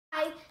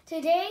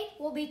Today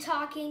we'll be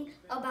talking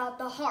about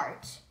the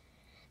heart.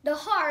 The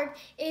heart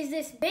is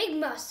this big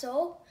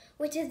muscle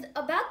which is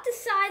about the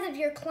size of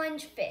your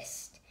clenched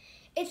fist.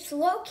 It's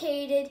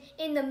located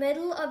in the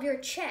middle of your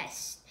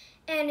chest,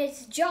 and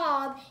its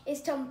job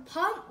is to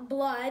pump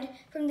blood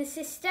from the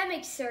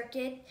systemic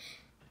circuit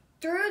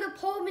through the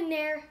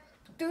pulmonic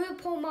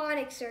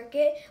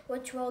circuit,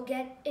 which we'll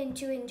get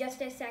into in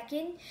just a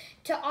second,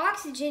 to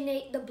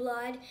oxygenate the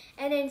blood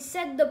and then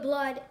send the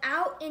blood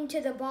out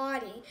into the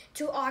body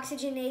to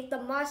oxygenate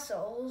the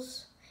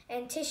muscles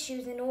and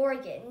tissues and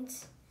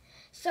organs.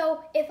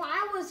 So if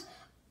I was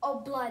a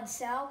blood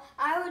cell,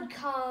 I would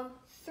come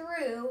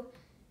through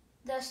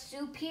the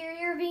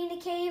superior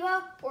vena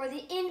cava or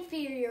the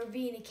inferior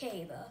vena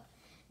cava.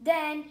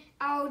 Then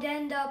I would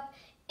end up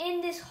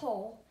in this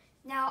hole.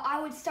 Now I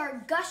would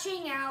start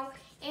gushing out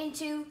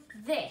into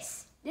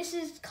this. This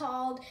is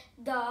called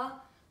the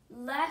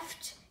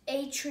right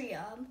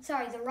atrium.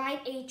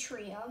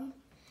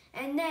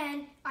 And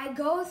then I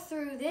go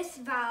through this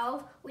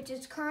valve, which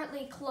is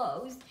currently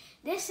closed.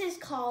 This is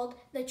called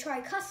the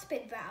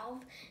tricuspid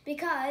valve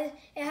because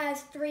it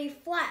has 3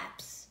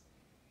 flaps.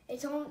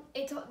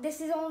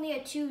 This is only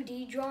a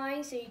 2D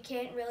drawing, so you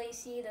can't really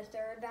see the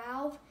 3rd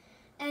valve.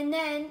 And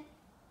then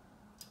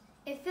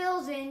it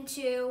fills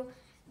into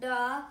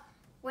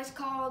what's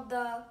called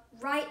the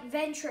right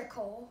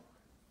ventricle.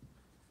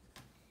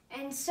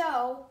 And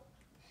so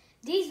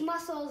these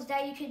muscles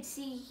that you can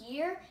see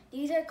here,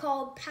 these are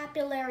called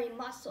papillary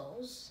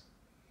muscles.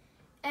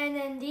 And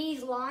then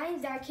these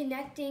lines that are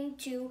connecting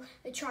to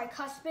the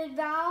tricuspid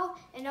valve,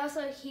 and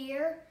also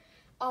here,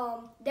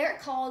 they're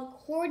called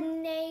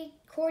chordinae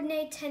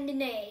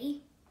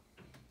tendineae.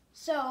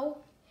 So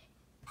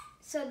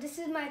this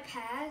is my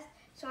path.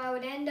 So I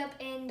would end up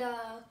in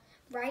the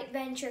right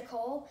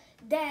ventricle.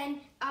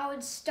 Then I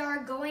would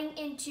start going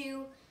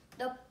into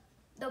the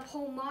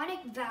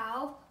pulmonic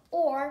valve,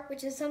 or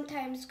which is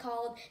sometimes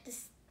called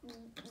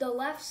the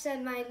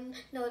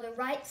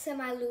right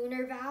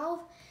semilunar valve.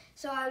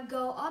 So I would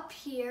go up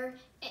here,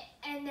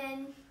 and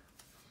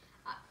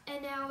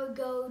I would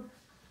go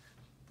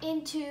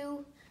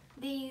into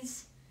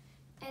these,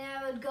 and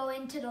I would go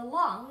into the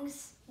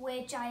lungs,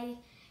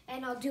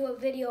 and I'll do a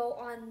video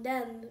on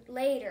them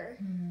later.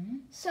 Mm-hmm.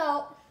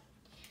 So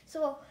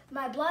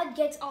my blood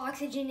gets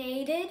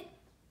oxygenated,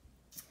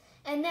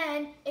 and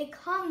then it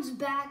comes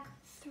back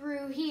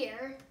through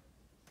here.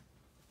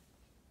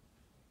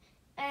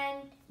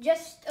 And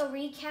just a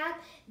recap,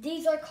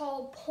 these are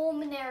called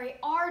pulmonary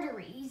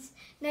arteries.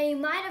 Now you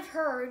might have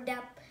heard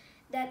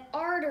that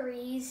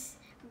arteries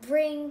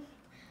bring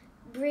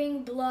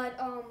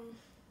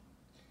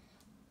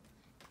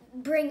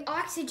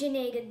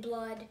oxygenated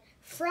blood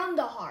from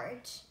the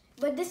heart.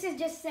 But this is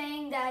just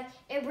saying that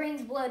it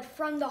brings blood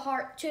from the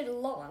heart to the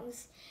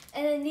lungs.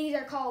 And then these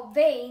are called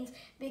veins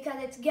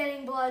because it's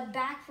getting blood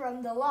back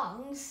from the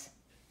lungs.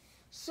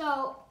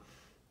 So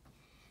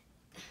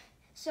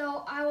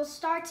I will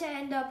start to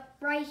end up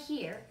right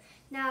here.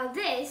 Now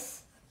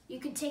this, you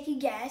could take a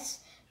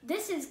guess,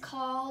 this is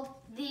called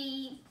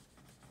the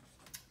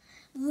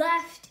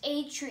left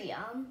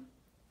atrium.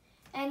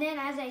 And then,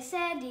 as I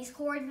said, these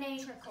chordinae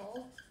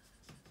ventricle,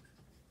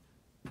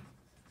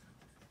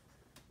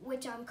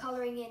 which I'm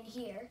coloring in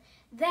here.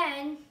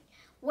 Then,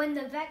 when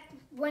the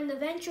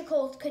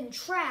ventricles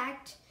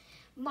contract,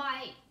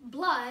 my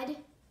blood,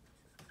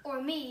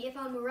 or me, if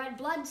I'm a red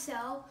blood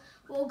cell,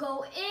 will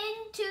go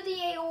into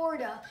the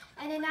aorta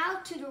and then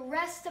out to the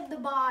rest of the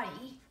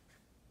body.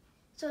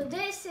 So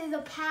this is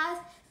a path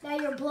that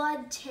your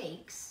blood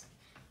takes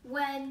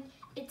when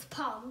it's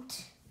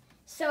pumped.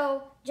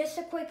 So just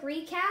a quick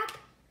recap.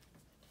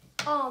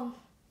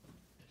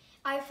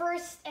 I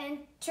first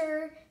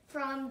enter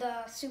from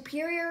the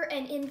superior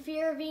and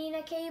inferior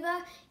vena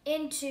cava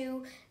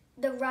into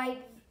the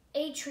right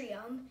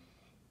atrium.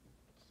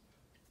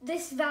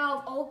 This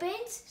valve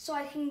opens so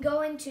I can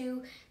go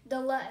into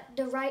the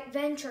right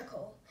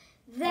ventricle.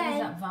 Then, what is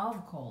that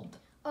valve called?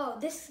 Oh,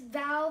 this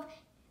valve,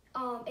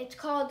 it's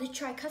called the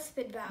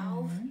tricuspid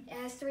valve. Mm-hmm. It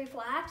has 3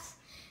 flaps.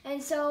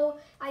 And so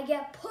I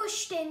get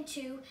pushed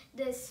into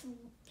this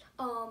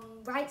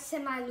right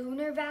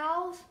semilunar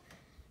valve,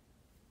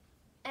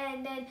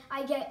 and then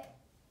I get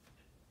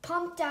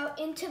pumped out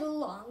into the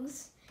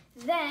lungs.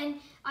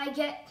 Then I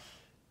get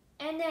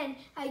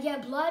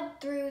blood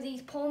through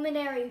these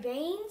pulmonary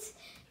veins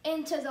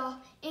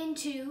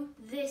into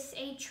this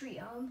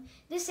atrium.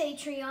 This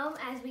atrium,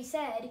 as we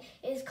said,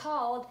 is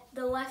called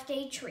the left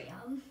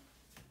atrium.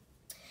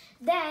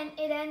 Then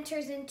it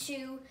enters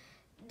into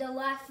the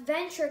left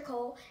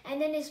ventricle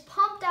and then is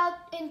pumped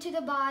out into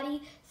the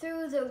body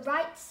through the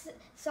left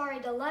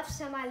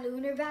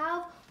semilunar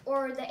valve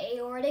or the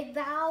aortic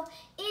valve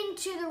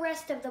into the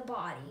rest of the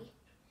body.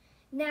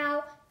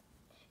 Now,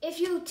 if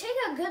you take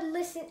a good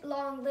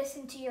long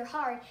listen to your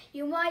heart,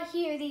 you might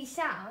hear these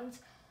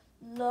sounds: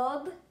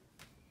 lub,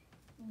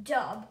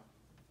 dub.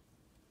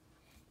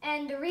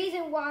 And the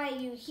reason why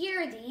you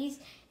hear these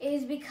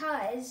is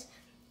because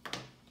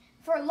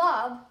for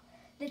lub,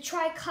 the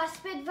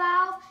tricuspid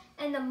valve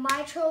and the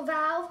mitral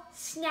valve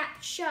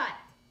snap shut.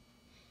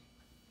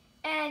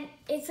 and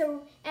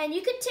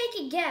you could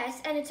take a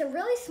guess, and it's a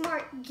really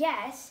smart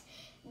guess,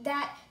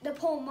 that the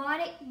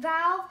pulmonic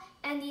valve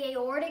and the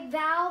aortic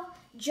valve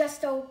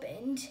just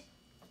opened.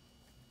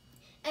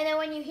 And then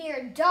when you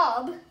hear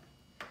dub,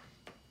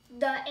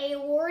 the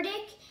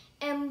aortic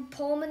and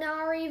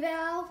pulmonary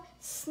valve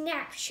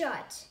snap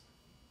shut.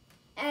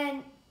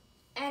 And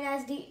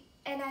as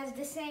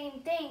the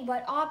same thing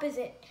but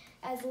opposite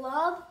as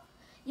love,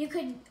 you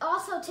could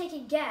also take a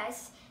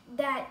guess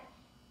that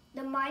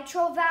the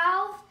mitral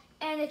valve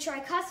and the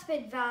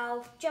tricuspid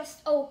valve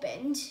just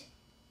opened.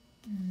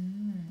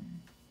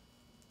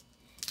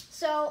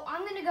 So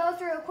I'm going to go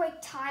through a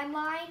quick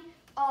timeline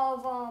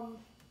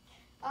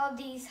of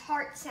these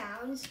heart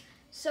sounds.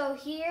 So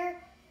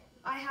here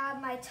I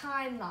have my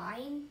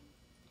timeline,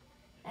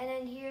 and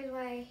then here's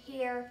when I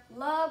hear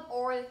lub,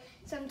 or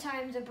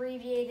sometimes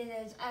abbreviated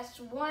as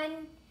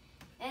S1,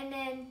 and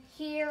then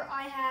here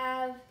I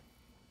have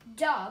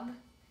dub,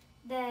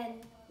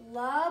 then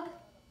lub,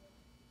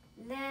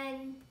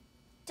 then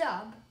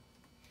dub.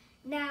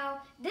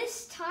 Now,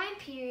 this time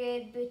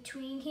period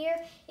between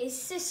here is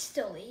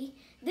systole.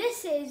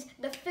 This is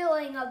the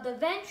filling of the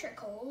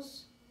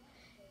ventricles,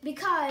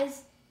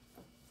 because,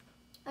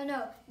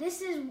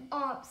 this is,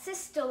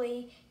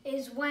 systole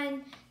is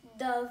when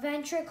the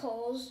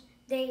ventricles,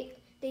 they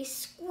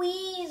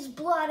squeeze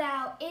blood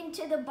out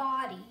into the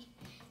body.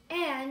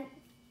 And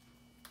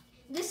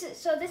this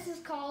is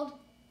called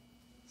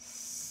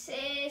systole.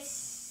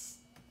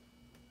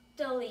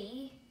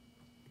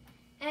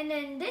 And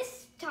then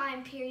this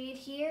time period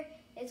here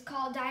is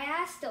called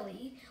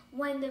diastole,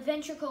 when the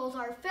ventricles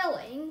are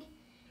filling,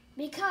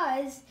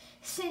 because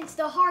since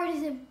the heart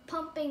isn't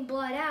pumping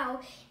blood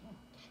out,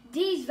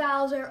 these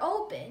valves are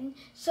open,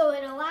 so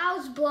it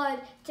allows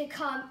blood to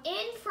come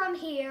in from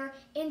here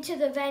into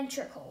the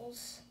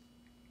ventricles.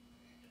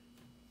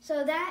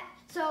 So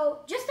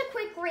just a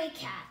quick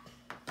recap.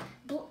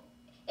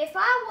 If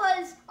I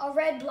was a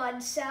red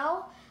blood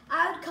cell,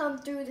 I would come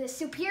through the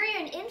superior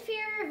and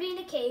inferior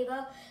vena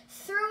cava,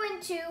 through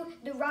into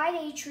the right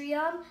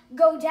atrium,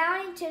 go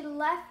down into the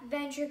left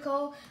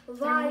ventricle.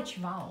 Through which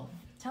valve?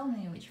 Tell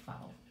me which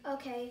valve.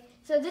 Okay,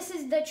 so this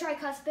is the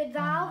tricuspid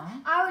valve.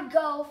 I would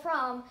go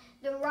from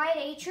the right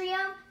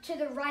atrium to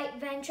the right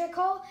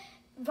ventricle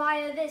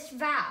via this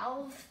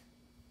valve.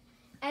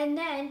 And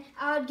then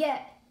I would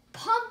get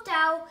pumped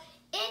out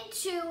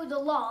into the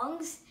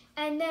lungs,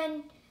 and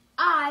then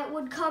I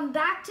would come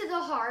back to the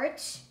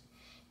heart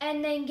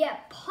and then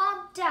get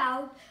pumped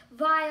out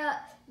via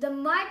the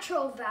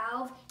mitral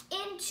valve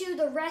into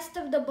the rest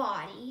of the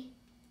body.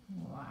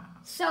 Wow.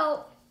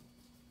 So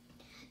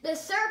the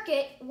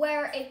circuit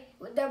where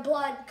the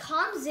blood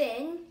comes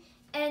in,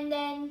 and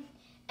then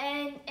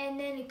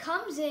it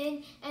comes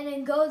in and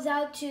then goes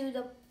out to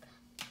the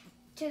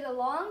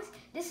lungs.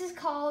 This is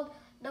called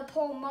the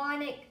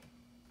pulmonic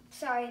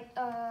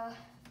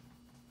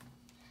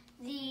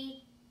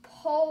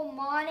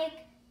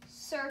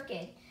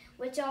circuit,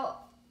 which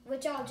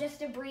I'll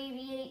just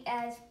abbreviate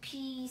as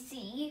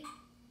PC,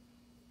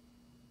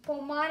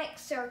 pulmonic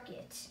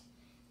circuit.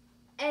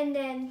 And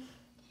then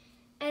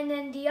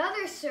the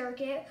other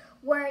circuit,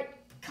 where it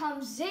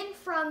comes in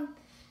from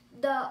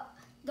the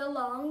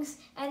lungs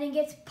and it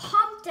gets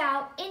pumped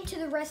out into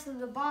the rest of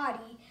the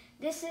body,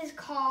 this is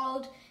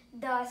called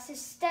the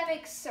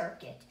systemic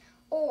circuit,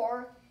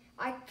 or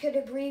I could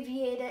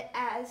abbreviate it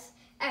as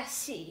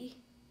SC.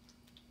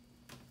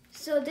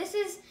 So this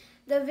is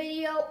the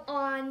video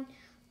on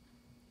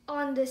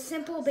the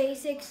simple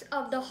basics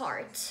of the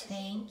heart.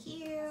 Thank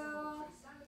you.